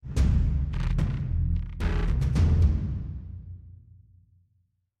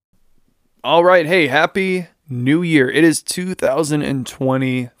All right, hey, happy new year. It is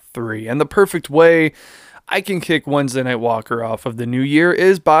 2023, and the perfect way I can kick Wednesday Night Walker off of the new year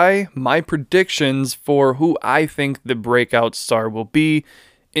is by my predictions for who I think the breakout star will be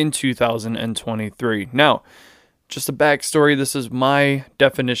in 2023. Now, just a backstory, this is my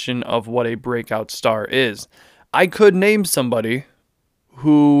definition of what a breakout star is. I could name somebody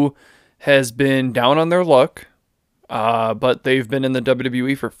who has been down on their luck, but they've been in the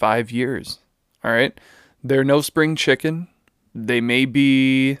WWE for 5 years. All right. They're no spring chicken. They may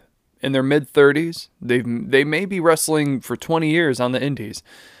be in their mid 30s. They may be wrestling for 20 years on the indies.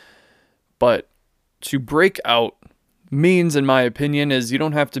 But to break out means, in my opinion, is you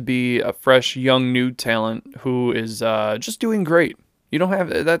don't have to be a fresh, young, new talent who is just doing great. You don't have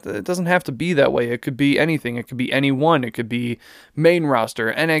that. It doesn't have to be that way. It could be anything. It could be anyone. It could be main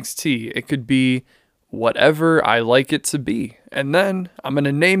roster, NXT. It could be whatever I like it to be. And then I'm going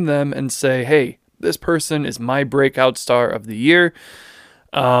to name them and say, hey, this person is my breakout star of the year.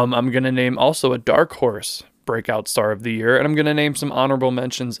 I'm going to name also a dark horse breakout star of the year. And I'm going to name some honorable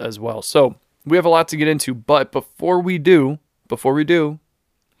mentions as well. So we have a lot to get into. But before we do,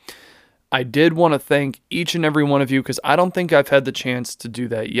 I did want to thank each and every one of you because I don't think I've had the chance to do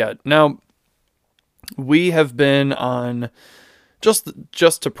that yet. Now, we have been on...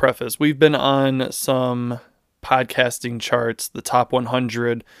 Just to preface, we've been on some podcasting charts, the top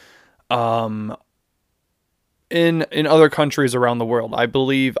 100, in other countries around the world. I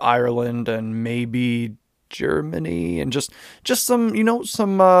believe Ireland and maybe Germany and just some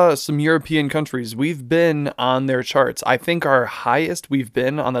European countries. We've been on their charts. I think our highest we've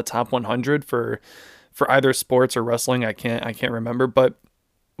been on the top 100 for either sports or wrestling. I can't remember, but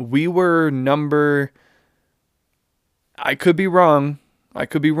we were number. I could be wrong.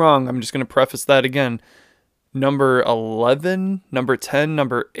 I'm just going to preface that again. Number 11, number 10,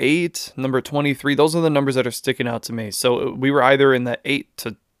 number 8, number 23. Those are the numbers that are sticking out to me. So we were either in the 8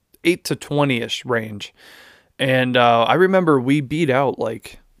 to 20-ish range. And I remember we beat out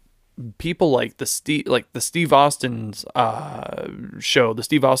like people like the Steve Austin's show, the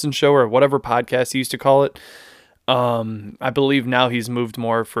Steve Austin show, or whatever podcast he used to call it. I believe now he's moved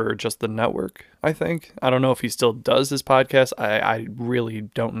more for just the network, I think. I don't know if he still does his podcast. I really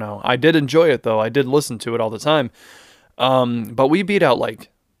don't know. I did enjoy it, though. I did listen to it all the time. But we beat out, like,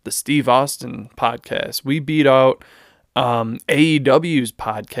 the Steve Austin podcast. We beat out AEW's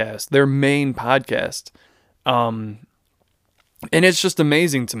podcast, their main podcast. And it's just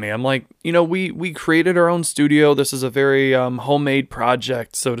amazing to me. I'm like, we created our own studio. This is a very homemade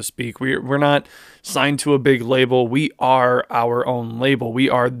project, so to speak. We're not signed to a big label. We are our own label. We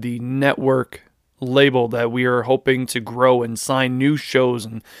are the network label that we are hoping to grow and sign new shows.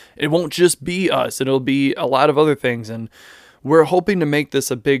 And it won't just be us. It'll be a lot of other things. And we're hoping to make this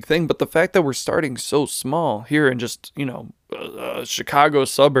a big thing. But the fact that we're starting so small here in just, a Chicago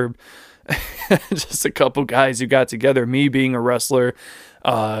suburb, just a couple guys who got together, me being a wrestler,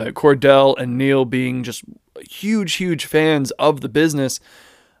 Cordell and Neil being just huge fans of the business.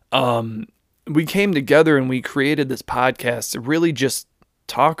 We came together and we created this podcast to really just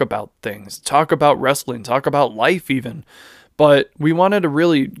talk about things, talk about wrestling, talk about life even. But we wanted to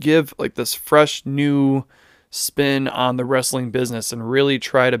really give like this fresh new spin on the wrestling business and really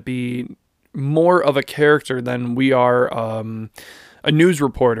try to be more of a character than we are a news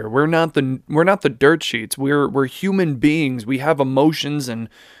reporter. We're not the dirt sheets. We're human beings. We have emotions and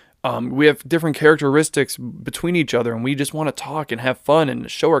we have different characteristics between each other, and we just want to talk and have fun and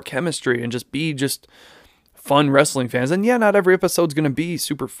show our chemistry and just be fun wrestling fans. And yeah, not every episode's going to be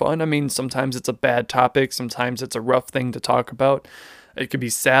super fun. I mean, sometimes it's a bad topic. Sometimes it's a rough thing to talk about. It could be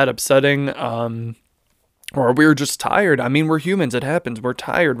sad, upsetting, or we're just tired. I mean, we're humans. It happens. We're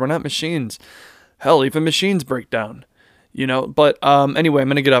tired. We're not machines. Hell, even machines break down. But anyway, I'm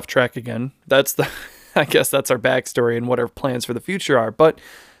going to get off track again. I guess that's our backstory and what our plans for the future are. But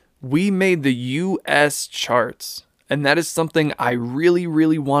we made the US charts, and that is something I really,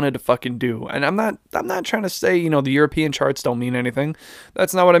 really wanted to fucking do. And I'm not trying to say, the European charts don't mean anything.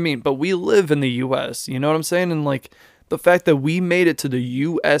 That's not what I mean. But we live in the US, you know what I'm saying? And like the fact that we made it to the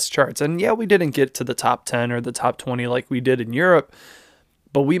US charts, and yeah, we didn't get to the top 10 or the top 20 like we did in Europe,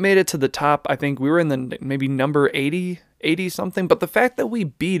 but we made it to the top. I think we were in the maybe number 80 something. But the fact that we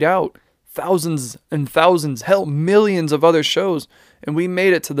beat out thousands and thousands, hell, millions of other shows, and we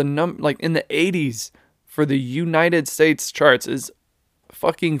made it to the in the 80s for the United States charts is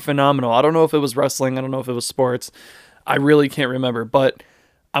fucking phenomenal. I don't know if it was wrestling. I don't know if it was sports. I really can't remember. But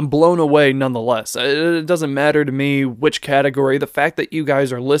I'm blown away nonetheless. It doesn't matter to me which category. The fact that you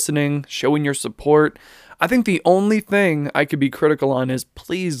guys are listening, showing your support. I think the only thing I could be critical on is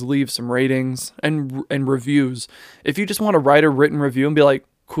please leave some ratings and reviews. If you just want to write a written review and be like,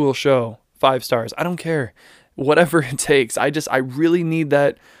 cool show, 5 stars, I don't care. Whatever it takes. I really need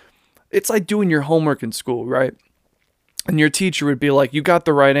that. It's like doing your homework in school, right? And your teacher would be like, you got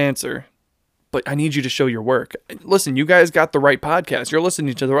the right answer, but I need you to show your work. Listen, you guys got the right podcast. You're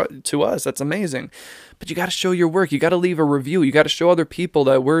listening to us. That's amazing. But you got to show your work. You got to leave a review. You got to show other people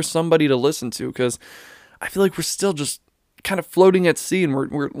that we're somebody to listen to, because I feel like we're still just kind of floating at sea, and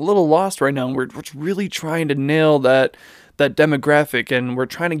we're a little lost right now. And we're really trying to nail that demographic, and we're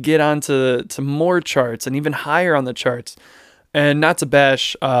trying to get onto more charts and even higher on the charts. And not to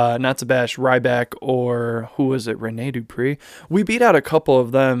bash Ryback or who was it, Rene Dupree. We beat out a couple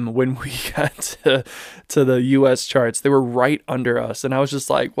of them when we got to the U.S. charts. They were right under us, and I was just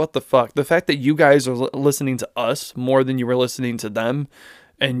like, what the fuck? The fact that you guys are listening to us more than you were listening to them,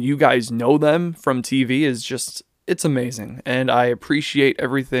 and you guys know them from TV is just, it's amazing. And I appreciate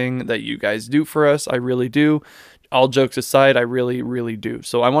everything that you guys do for us. I really do. All jokes aside, I really, really do.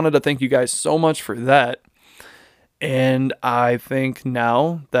 So I wanted to thank you guys so much for that. And I think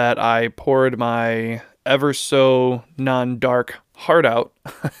now that I poured my ever so non-dark heart out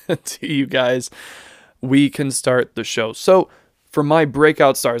to you guys, we can start the show. So for my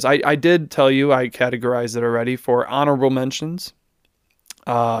breakout stars, I did tell you I categorized it already for honorable mentions,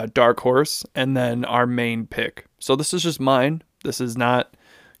 dark horse, and then our main pick. So this is just mine.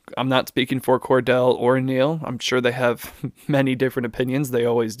 I'm not speaking for Cordell or Neil. I'm sure they have many different opinions. They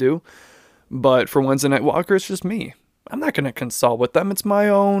always do. But for Wednesday Night Walker, it's just me. I'm not going to consult with them. It's my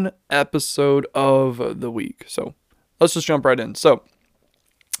own episode of the week. So let's just jump right in. So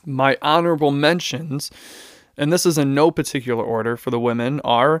my honorable mentions, and this is in no particular order for the women,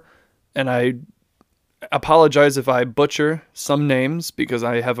 are, and I apologize if I butcher some names because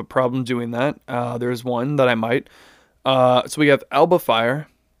I have a problem doing that. There's one that I might. So we have Alba Fire,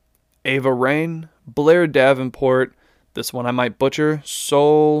 Ava Rain, Blair Davenport, this one I might butcher,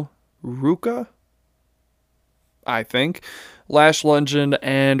 Sol Ruka, I think, Lash Legend,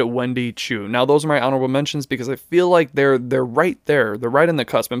 and Wendy Chu. Now those are my honorable mentions because I feel like they're right there. They're right in the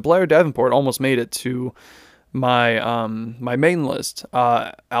cusp. And Blair Davenport almost made it to my my main list.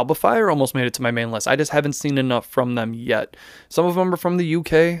 Alba Fire almost made it to my main list. I just haven't seen enough from them yet. Some of them are from the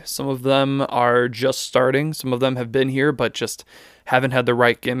UK. Some of them are just starting. Some of them have been here but just haven't had the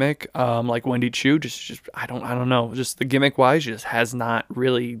right gimmick. Like Wendy Chu, just I don't know. Just the gimmick wise, just has not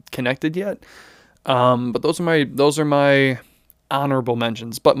really connected yet. But those are my honorable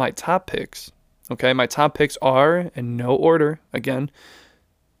mentions. But my top picks, okay, my top picks are in no order again.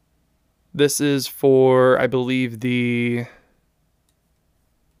 This is for, I believe, the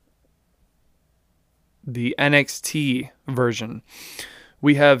NXT version.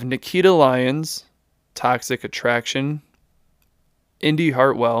 We have Nikita Lyons, Toxic Attraction, Indy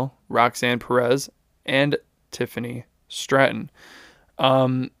Hartwell, Roxanne Perez, and Tiffany Stratton.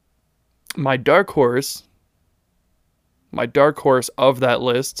 My dark horse of that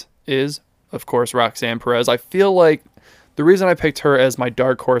list is, of course, Roxanne Perez. I feel like the reason I picked her as my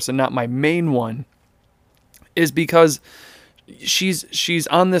dark horse and not my main one is because she's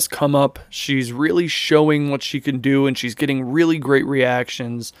on this come up. She's really showing what she can do, and she's getting really great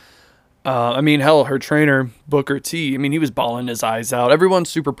reactions. I mean, hell, her trainer, Booker T, I mean, he was bawling his eyes out. Everyone's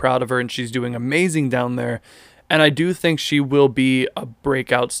super proud of her, and she's doing amazing down there. And I do think she will be a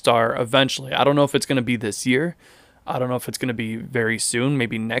breakout star eventually. I don't know if it's going to be this year. I don't know if it's going to be very soon,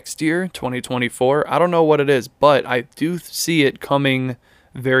 maybe next year, 2024. I don't know what it is, but I do see it coming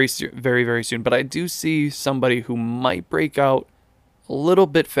very, very, very soon. But I do see somebody who might break out a little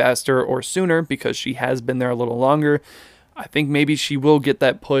bit faster or sooner because she has been there a little longer. I think maybe she will get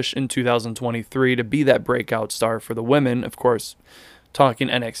that push in 2023 to be that breakout star for the women. Of course, talking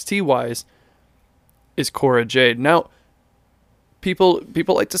NXT-wise, is Cora Jade. Now, people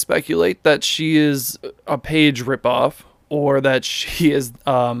like to speculate that she is a Paige ripoff or that she is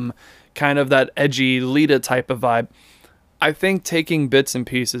kind of that edgy Lita type of vibe. I think taking bits and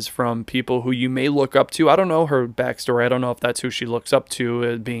pieces from people who you may look up to. I don't know her backstory. I don't know if that's who she looks up to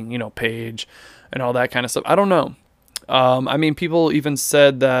as being, Paige and all that kind of stuff. I don't know. I mean, people even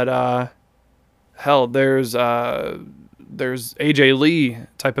said that, hell, there's AJ Lee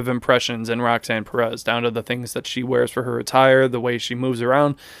type of impressions in Roxanne Perez, down to the things that she wears for her attire, the way she moves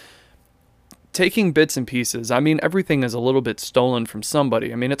around. Taking bits and pieces. I mean, everything is a little bit stolen from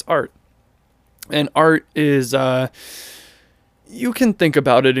somebody. I mean, it's art. And art is, you can think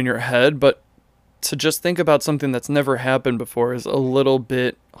about it in your head, but to just think about something that's never happened before is a little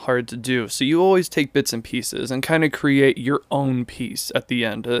bit hard to do. So you always take bits and pieces and kind of create your own piece at the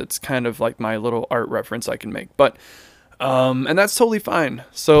end. It's kind of like my little art reference I can make, but and that's totally fine.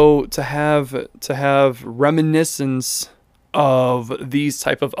 So to have reminiscence of these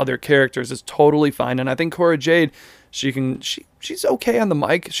type of other characters is totally fine. And I think Cora Jade, she's okay on the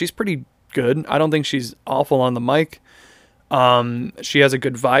mic. She's pretty good. I don't think she's awful on the mic. She has a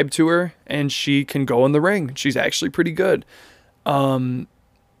good vibe to her, and she can go in the ring. She's actually pretty good.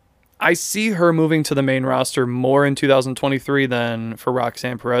 I see her moving to the main roster more in 2023 than for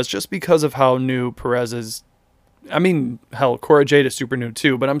Roxanne Perez, just because of how new Perez is. I mean, hell, Cora Jade is super new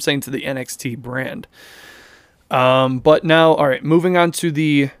too, but I'm saying to the NXT brand. But now, all right, moving on to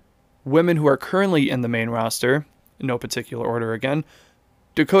the women who are currently in the main roster, in no particular order again,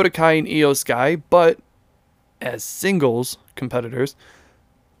 Dakota Kai and Io Sky, but as singles competitors,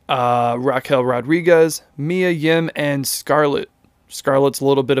 Raquel Rodriguez, Mia Yim, and Scarlett. Scarlett's a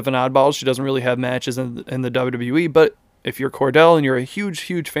little bit of an oddball. She doesn't really have matches in the WWE, but if you're Cordell and you're a huge,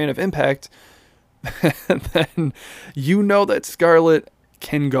 huge fan of Impact, then you know that Scarlett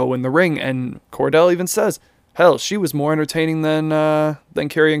can go in the ring. And Cordell even says, hell, she was more entertaining than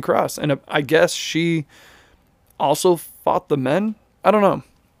Karrion Kross. And I guess she also fought the men? I don't know.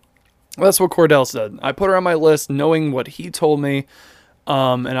 That's what Cordell said. I put her on my list knowing what he told me.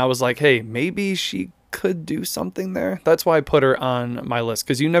 And I was like, hey, maybe she could do something there. That's why I put her on my list,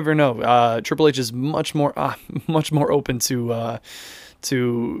 because you never know. Triple H is much more open to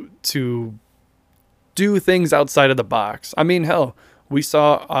do things outside of the box. I mean, hell, we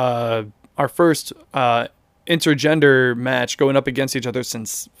saw our first intergender match going up against each other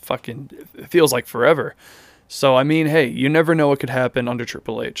since fucking, it feels like forever. So, I mean, hey, you never know what could happen under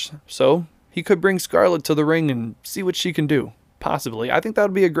Triple H. So, he could bring Scarlett to the ring and see what she can do. Possibly. I think that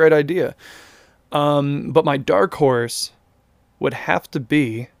would be a great idea. But my dark horse would have to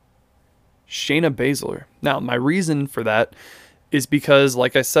be Shayna Baszler. Now, my reason for that is because,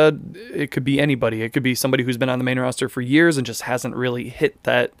 like I said, it could be anybody. It could be somebody who's been on the main roster for years and just hasn't really hit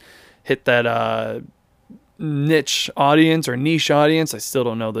that niche audience or niche audience. I still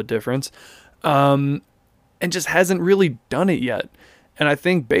don't know the difference. And just hasn't really done it yet. And I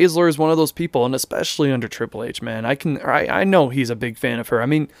think Baszler is one of those people, and especially under Triple H, man. I know he's a big fan of her. I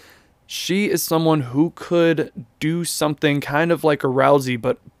mean, she is someone who could do something kind of like a Rousey,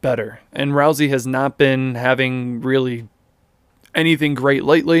 but better. And Rousey has not been having really anything great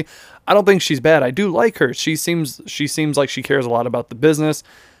lately. I don't think she's bad. I do like her. She seems like she cares a lot about the business.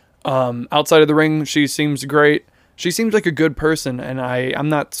 Outside of the ring, she seems great. She seems like a good person, and I'm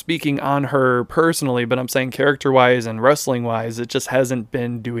not speaking on her personally, but I'm saying character-wise and wrestling-wise, it just hasn't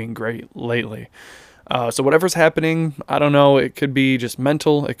been doing great lately. So whatever's happening, I don't know, it could be just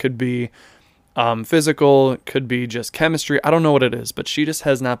mental, it could be physical, it could be just chemistry, I don't know what it is, but she just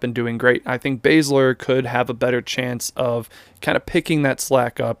has not been doing great. I think Baszler could have a better chance of kind of picking that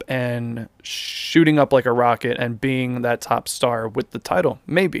slack up and shooting up like a rocket and being that top star with the title,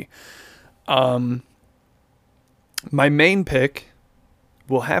 maybe. My main pick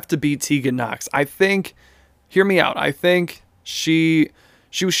will have to be Tegan Nox. I think, hear me out, I think she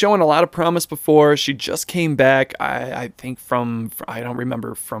was showing a lot of promise before. She just came back, I think from, I don't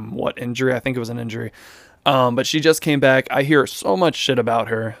remember from what injury, I think it was an injury. But she just came back. I hear so much shit about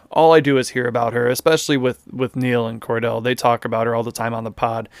her. All I do is hear about her, especially with Neil and Cordell. They talk about her all the time on the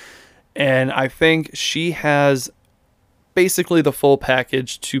pod. And I think she has basically the full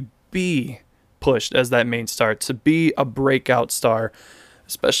package to be pushed as that main star, to be a breakout star,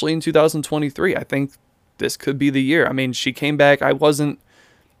 especially in 2023. I think this could be the year. I mean, she came back. I wasn't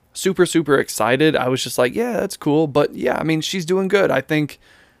super excited. I was just like, yeah, that's cool. But yeah, I mean, she's doing good. I think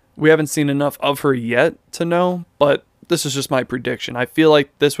we haven't seen enough of her yet to know, but this is just my prediction. I feel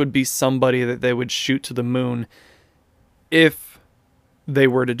like this would be somebody that they would shoot to the moon if they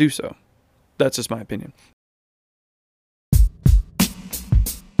were to do so. That's just my opinion.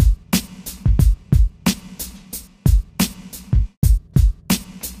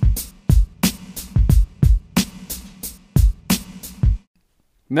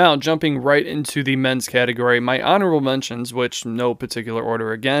 Now, jumping right into the men's category, my honorable mentions, which no particular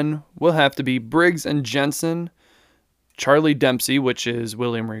order again, will have to be Briggs and Jensen, Charlie Dempsey, which is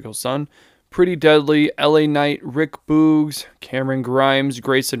William Regal's son, Pretty Deadly, LA Knight, Rick Boogs, Cameron Grimes,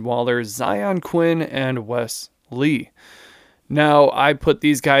 Grayson Waller, Zion Quinn, and Wes Lee. Now, I put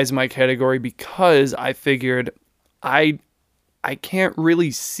these guys in my category because I figured I can't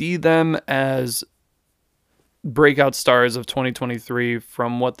really see them as breakout stars of 2023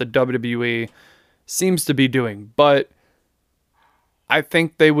 from what the WWE seems to be doing, but I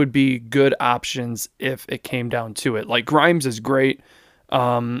think they would be good options if it came down to it. Like Grimes is great.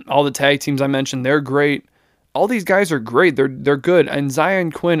 All the tag teams I mentioned, they're great. All these guys are great. They're good. And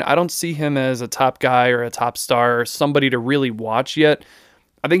Zion Quinn, I don't see him as a top guy or a top star or somebody to really watch yet.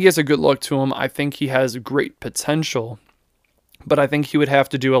 I think he has a good look to him. I think he has great potential. But I think he would have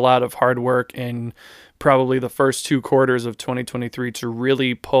to do a lot of hard work in probably the first 2 quarters of 2023 to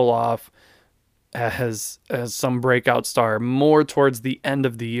really pull off as some breakout star, more towards the end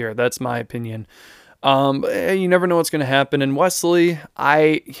of the year. That's my opinion. You never know what's going to happen. And Wesley,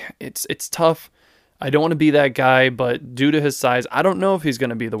 it's tough. I don't want to be that guy, but due to his size, I don't know if he's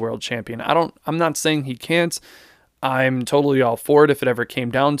going to be the world champion. I'm not saying he can't. I'm totally all for it if it ever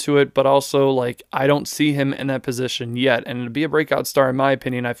came down to it, but also like I don't see him in that position yet. And to be a breakout star, in my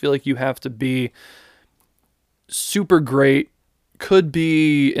opinion, I feel like you have to be super great, could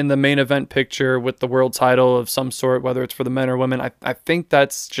be in the main event picture with the world title of some sort, whether it's for the men or women. I think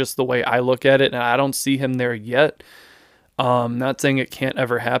that's just the way I look at it, and I don't see him there yet. Not saying it can't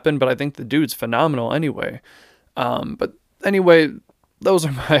ever happen, but I think the dude's phenomenal anyway. But anyway, those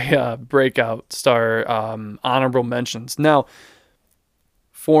are my breakout star honorable mentions. Now,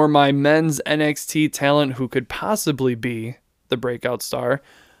 for my men's NXT talent who could possibly be the breakout star,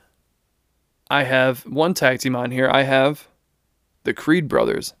 I have one tag team on here. I have the Creed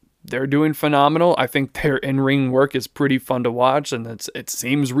brothers. They're doing phenomenal. I think their in-ring work is pretty fun to watch, and it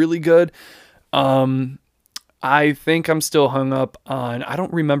seems really good. I think I'm still hung up on, I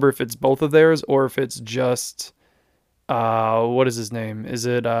don't remember if it's both of theirs or if it's just, what is his name? Is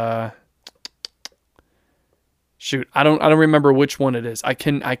it, shoot, I don't remember which one it is. I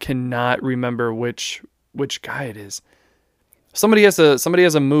cannot remember which guy it is. Somebody has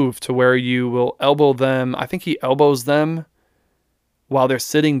a move to where you will elbow them. I think he elbows them while they're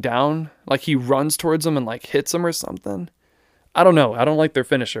sitting down. Like he runs towards them and like hits them or something. I don't know. I don't like their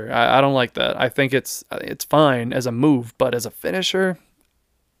finisher. I don't like that. I think it's fine as a move, but as a finisher,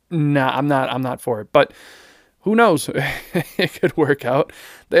 nah, I'm not for it. But who knows? It could work out.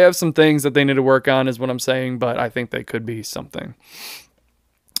 They have some things that they need to work on, is what I'm saying, but I think they could be something.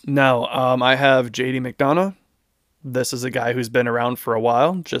 Now, I have JD McDonough. This is a guy who's been around for a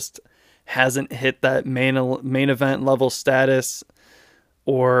while, just hasn't hit that main event level status,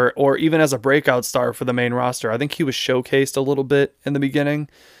 or even as a breakout star for the main roster. I think he was showcased a little bit in the beginning,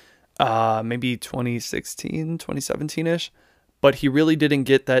 maybe 2016, 2017-ish, but he really didn't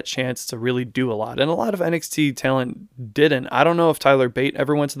get that chance to really do a lot. And a lot of NXT talent didn't. I don't know if Tyler Bate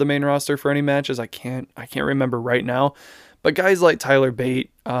ever went to the main roster for any matches. I can't remember right now. But guys like Tyler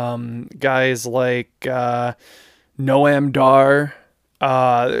Bate, guys like Noam Dar,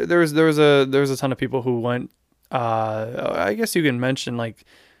 there's a ton of people who went. I guess you can mention like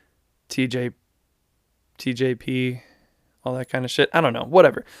TJP, all that kind of shit. I don't know,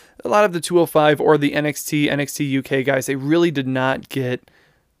 whatever. A lot of the 205 or the NXT UK guys, they really did not get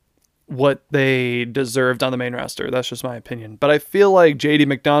what they deserved on the main roster. That's just my opinion. But I feel like JD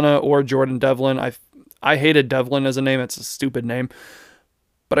McDonough or Jordan Devlin, I hated Devlin as a name. It's a stupid name.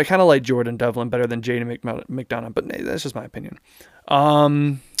 But I kind of like Jordan Devlin better than JD McDonough. But that's just my opinion.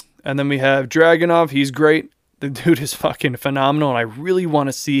 And then we have Dragunov. He's great. The dude is fucking phenomenal, and I really want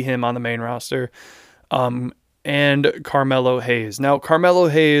to see him on the main roster. And Carmelo Hayes. Now, Carmelo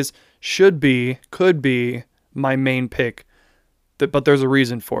Hayes could be my main pick, but there's a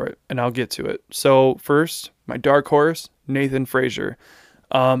reason for it, and I'll get to it. So first, my dark horse, Nathan Frazier.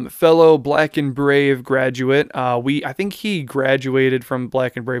 Fellow Black and Brave graduate. I think he graduated from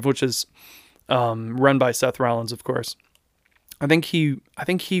Black and Brave, which is run by Seth Rollins, of course. I think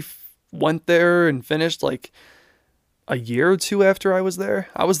he went there and finished like a year or two after I was there.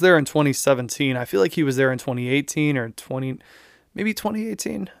 I was there in 2017. I feel like he was there in 2018 or maybe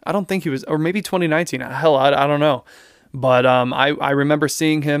 2018. I don't think he was, or maybe 2019. Hell, I don't know. But I remember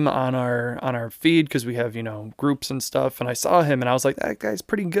seeing him on our feed because we have, groups and stuff, and I saw him and I was like, that guy's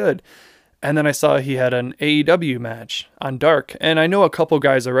pretty good. And then I saw he had an AEW match on Dark, and I know a couple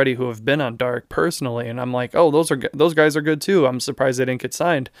guys already who have been on Dark personally, and I'm like, oh, those guys are good too. I'm surprised they didn't get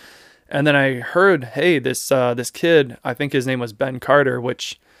signed. And then I heard, hey, this kid, I think his name was Ben Carter,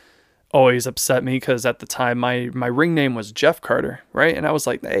 which always upset me because at the time my ring name was Jeff Carter, right? And I was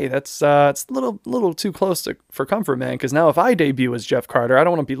like, hey, that's it's a little too close for comfort, man. Because now if I debut as Jeff Carter, I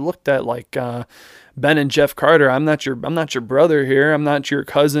don't want to be looked at like Ben and Jeff Carter. I'm not your brother here. I'm not your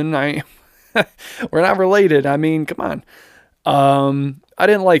cousin. We're not related. I mean, come on. I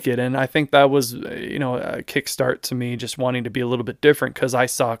didn't like it, and I think that was, a kickstart to me just wanting to be a little bit different because I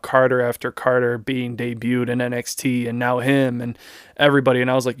saw Carter after Carter being debuted in NXT and now him and everybody, and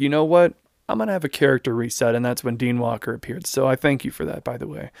I was like, you know what? I'm going to have a character reset, and that's when Dean Walker appeared. So I thank you for that, by the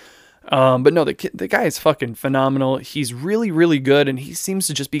way. But no, the guy is fucking phenomenal. He's really, really good, and he seems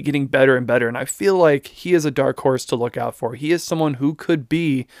to just be getting better and better. And I feel like he is a dark horse to look out for. He is someone who could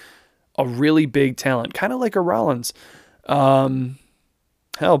be a really big talent, kind of like a Rollins.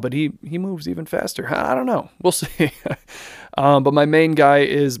 Hell, but he moves even faster. I don't know. We'll see. But my main guy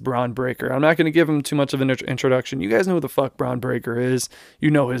is Braun Breaker. I'm not going to give him too much of an introduction. You guys know who the fuck Braun Breaker is.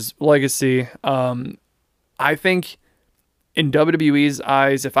 You know his legacy. I think in WWE's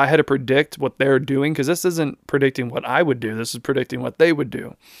eyes, if I had to predict what they're doing, because this isn't predicting what I would do, this is predicting what they would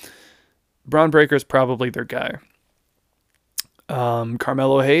do. Braun Breaker is probably their guy.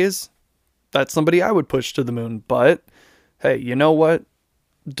 Carmelo Hayes, that's somebody I would push to the moon. But hey, you know what?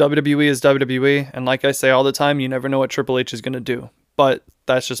 WWE is WWE, and like I say all the time, you never know what Triple H is going to do. But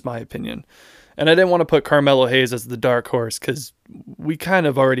that's just my opinion. And I didn't want to put Carmelo Hayes as the dark horse, because we kind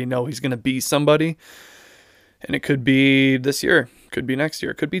of already know he's going to be somebody. And it could be this year, could be next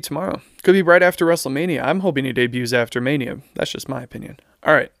year, could be tomorrow, could be right after WrestleMania. I'm hoping he debuts after Mania. That's just my opinion.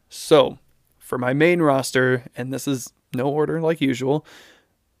 All right, so for my main roster, and this is no order like usual,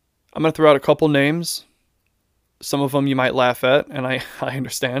 I'm going to throw out a couple names. Some of them you might laugh at, and I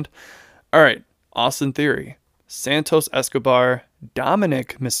understand. All right, Austin Theory, Santos Escobar,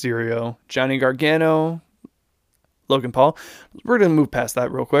 Dominic Mysterio, Johnny Gargano, Logan Paul. We're going to move past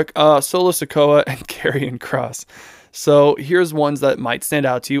that real quick. Solo Sikoa and Karrion Kross. So here's ones that might stand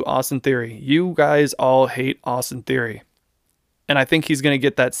out to you. Austin Theory. You guys all hate Austin Theory. And I think he's going to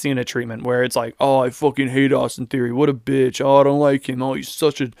get that Cena treatment where it's like, oh, I fucking hate Austin Theory. What a bitch. Oh, I don't like him. Oh, he's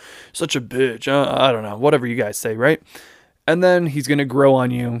such a bitch. I don't know. Whatever you guys say, right? And then he's going to grow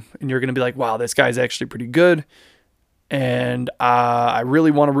on you. And you're going to be like, wow, this guy's actually pretty good. And I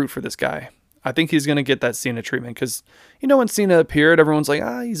really want to root for this guy. I think he's going to get that Cena treatment because, you know, when Cena appeared, everyone's like,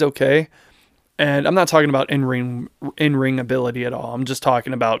 he's okay. And I'm not talking about in-ring ability at all. I'm just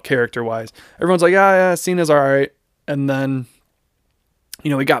talking about character-wise. Everyone's like, yeah, Cena's all right. And then, you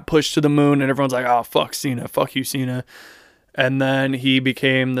know, he got pushed to the moon and everyone's like, oh, fuck Cena. Fuck you, Cena. And then he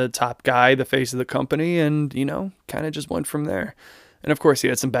became the top guy, the face of the company, and, you know, kind of just went from there. And, of course, he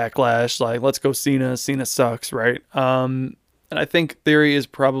had some backlash, like, let's go Cena. Cena sucks, right? And I think Theory is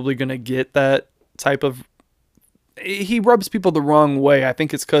probably going to get that type of... He rubs people the wrong way. I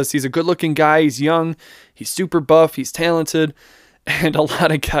think it's because he's a good-looking guy. He's young. He's super buff. He's talented. And a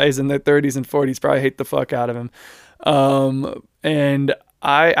lot of guys in their 30s and 40s probably hate the fuck out of him. And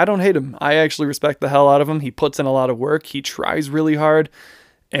I don't hate him. I actually respect the hell out of him. He puts in a lot of work. He tries really hard.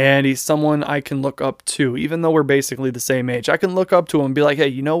 And he's someone I can look up to. Even though we're basically the same age, I can look up to him and be like, hey,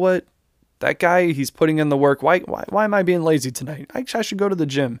 you know what? That guy, he's putting in the work. Why am I being lazy tonight? I should go to the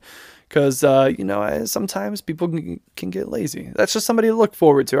gym. Because, you know, sometimes people can get lazy. That's just somebody to look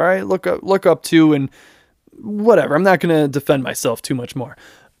forward to, all right? Look up to and whatever. I'm not going to defend myself too much more.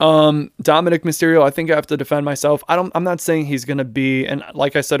 Dominic Mysterio, I think I have to defend myself. I'm not saying he's going to be, and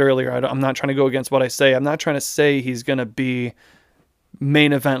like I said earlier, I'm not trying to go against what I say. I'm not trying to say he's going to be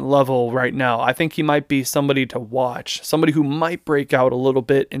main event level right now. I think he might be somebody to watch, somebody who might break out a little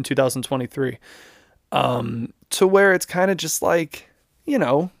bit in 2023, to where it's kind of just like, you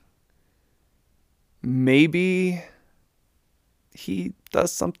know, maybe he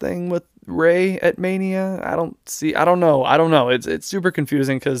does something with Ray at Mania. I don't know. It's super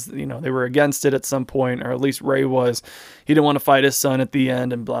confusing because, you know, they were against it at some point, or at least Ray was. He didn't want to fight his son at the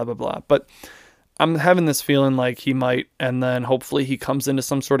end and blah, blah, blah. But I'm having this feeling like he might, and then hopefully he comes into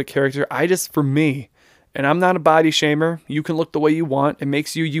some sort of character. For me, and I'm not a body shamer, you can look the way you want. It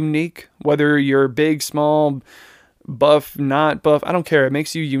makes you unique, whether you're big, small, buff, not buff, I don't care. It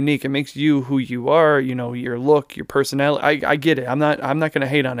makes you unique. It makes you who you are, you know, your look, your personality. I get it. I'm not going to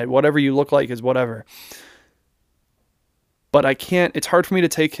hate on it. Whatever you look like is whatever. But it's hard for me to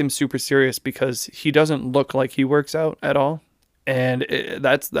take him super serious because he doesn't look like he works out at all. And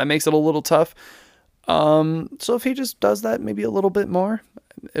that makes it a little tough. So if he just does that maybe a little bit more,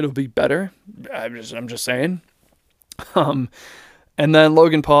 it'll be better. I'm just saying. And then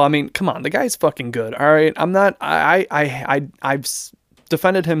Logan Paul, I mean, come on, the guy's fucking good. All right. I've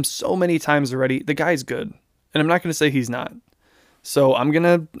defended him so many times already. The guy's good. And I'm not going to say he's not. So I'm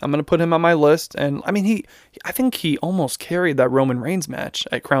going to put him on my list. And I mean, I think he almost carried that Roman Reigns match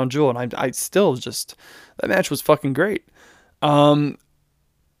at Crown Jewel. And I still just, that match was fucking great.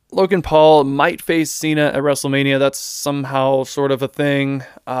 Logan Paul might face Cena at WrestleMania. That's somehow sort of a thing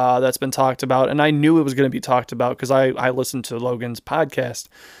that's been talked about. And I knew it was going to be talked about because I listened to Logan's podcast.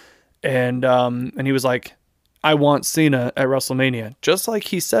 And he was like, I want Cena at WrestleMania. Just like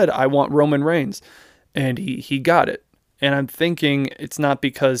he said, I want Roman Reigns. And he got it. And I'm thinking it's not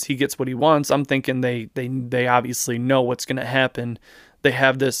because he gets what he wants. I'm thinking they obviously know what's going to happen. They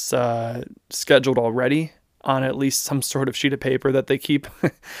have this scheduled already on at least some sort of sheet of paper that they keep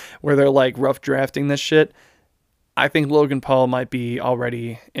where they're like rough drafting this shit. I think Logan Paul might be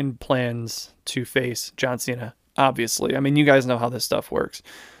already in plans to face John Cena, obviously. I mean, you guys know how this stuff works.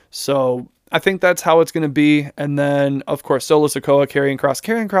 So I think that's how it's going to be. And then, of course, Solo Sikoa, Karrion Kross.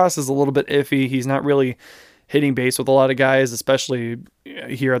 Karrion Kross is a little bit iffy. He's not really hitting base with a lot of guys, especially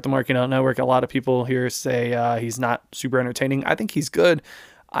here at the Marking Out Network. A lot of people here say he's not super entertaining. I think he's good,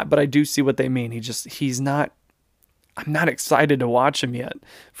 but I do see what they mean. He's not, I'm not excited to watch him yet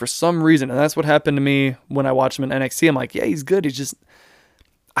for some reason. And that's what happened to me when I watched him in NXT. I'm like, yeah, he's good.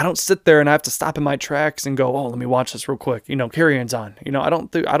 I don't sit there and I have to stop in my tracks and go, oh, let me watch this real quick. Carrion's on. I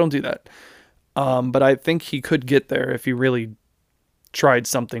don't do that. But I think he could get there if he really tried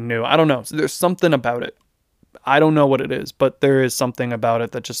something new. I don't know. So there's something about it. I don't know what it is, but there is something about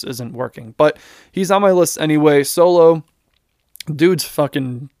it that just isn't working. But he's on my list anyway. Solo, dude's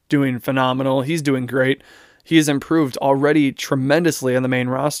fucking doing phenomenal. He's doing great. He has improved already tremendously on the main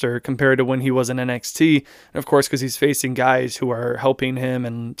roster compared to when he was in NXT. And of course, because he's facing guys who are helping him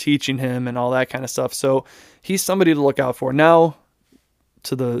and teaching him and all that kind of stuff. So he's somebody to look out for. Now,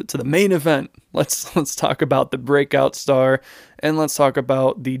 to the main event, let's talk about the breakout star, and let's talk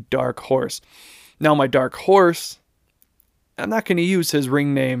about the Dark Horse. Now, my Dark Horse, I'm not going to use his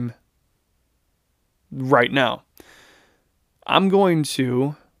ring name right now. I'm going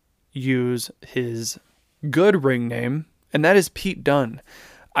to use his good ring name, and that is Pete Dunne.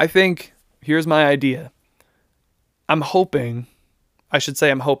 I think, here's my idea. I'm hoping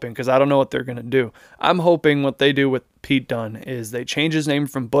because I don't know what they're going to do. I'm hoping what they do with Pete Dunne is they change his name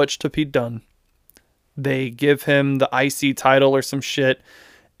from Butch to Pete Dunne. They give him the IC title or some shit,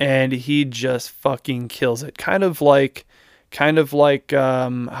 and he just fucking kills it. Kind of like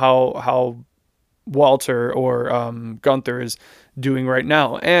how Walter or Gunther is doing right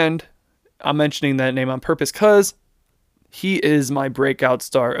now. And I'm mentioning that name on purpose because he is my breakout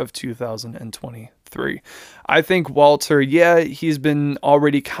star of 2023. I think Walter, he's been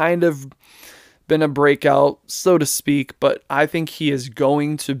already kind of been a breakout, so to speak, but I think he is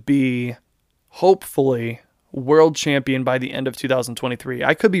going to be, hopefully, world champion by the end of 2023.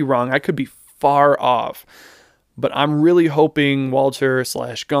 I could be wrong. I could be far off, but I'm really hoping Walter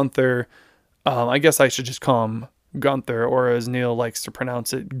 / Gunther, I guess I should just call him Gunther, or as Neil likes to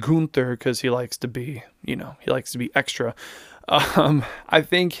pronounce it, Gunther, because he likes to be extra. I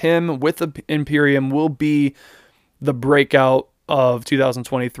think him with the Imperium will be the breakout of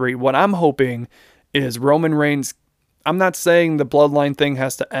 2023. What I'm hoping is Roman Reigns. I'm not saying the bloodline thing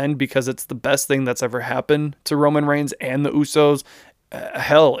has to end because it's the best thing that's ever happened to Roman Reigns and the Usos,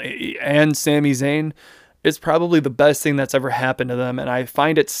 and Sami Zayn. It's probably the best thing that's ever happened to them, and I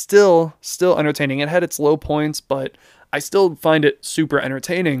find it still entertaining. It had its low points, but I still find it super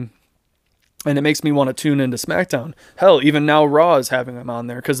entertaining, and it makes me want to tune into SmackDown. Hell, even now Raw is having them on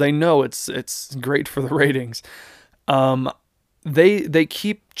there because they know it's great for the ratings. They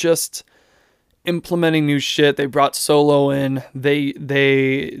keep just implementing new shit. They brought Solo in. They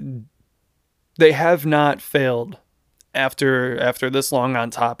have not failed after this long on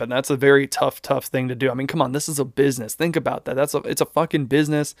top, and that's a very tough thing to do. I mean, come on, this is a business. Think about that. It's a fucking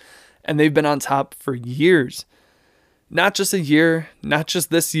business, and they've been on top for years. Not just a year, not just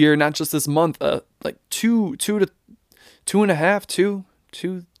this year, not just this month. Like two to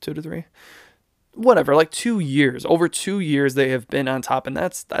 3. Whatever, like 2 years. Over 2 years they have been on top, and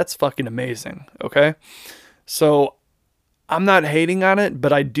that's fucking amazing, okay? So I'm not hating on it,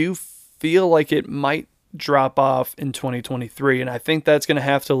 but I do feel like it might drop off in 2023, and I think that's going to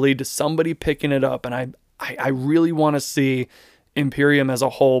have to lead to somebody picking it up, and I really want to see Imperium as a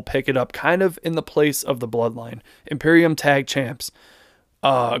whole pick it up, kind of in the place of the Bloodline. Imperium tag champs.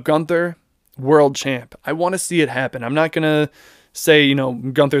 Gunther, world champ. I want to see it happen. I'm not going to say,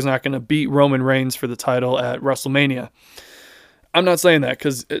 Gunther's not going to beat Roman Reigns for the title at WrestleMania. I'm not saying that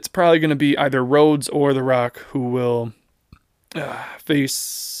because it's probably going to be either Rhodes or The Rock who will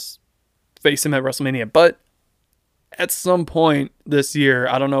face him at WrestleMania. But at some point this year,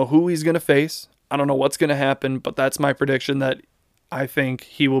 I don't know who he's going to face. I don't know what's going to happen, but that's my prediction that I think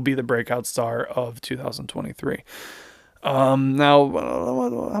he will be the breakout star of 2023. Now,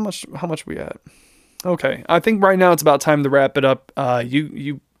 how much we at? Okay, I think right now it's about time to wrap it up.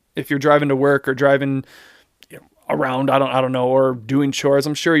 You if you're driving to work or driving around, I don't know, or doing chores,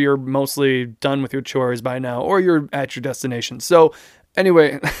 I'm sure you're mostly done with your chores by now, or you're at your destination. So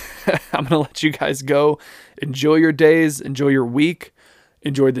anyway, I'm gonna let you guys go. Enjoy your days, enjoy your week,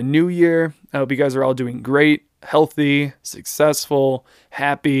 enjoy the new year. I hope you guys are all doing great. healthy, successful,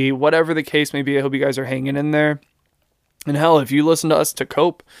 happy, whatever the case may be. I hope you guys are hanging in there. And hell, if you listen to us to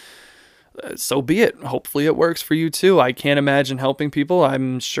cope, so be it. Hopefully it works for you too. I can't imagine helping people.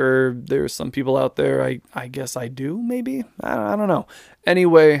 I'm sure there's some people out there. I guess I do, maybe. I don't know.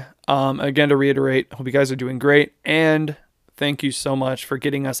 Anyway, again, to reiterate, hope you guys are doing great. And thank you so much for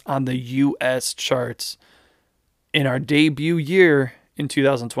getting us on the US charts in our debut year in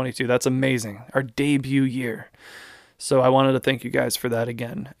 2022. That's amazing. Our debut year. So I wanted to thank you guys for that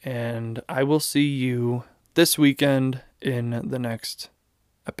again. And I will see you this weekend in the next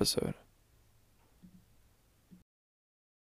episode.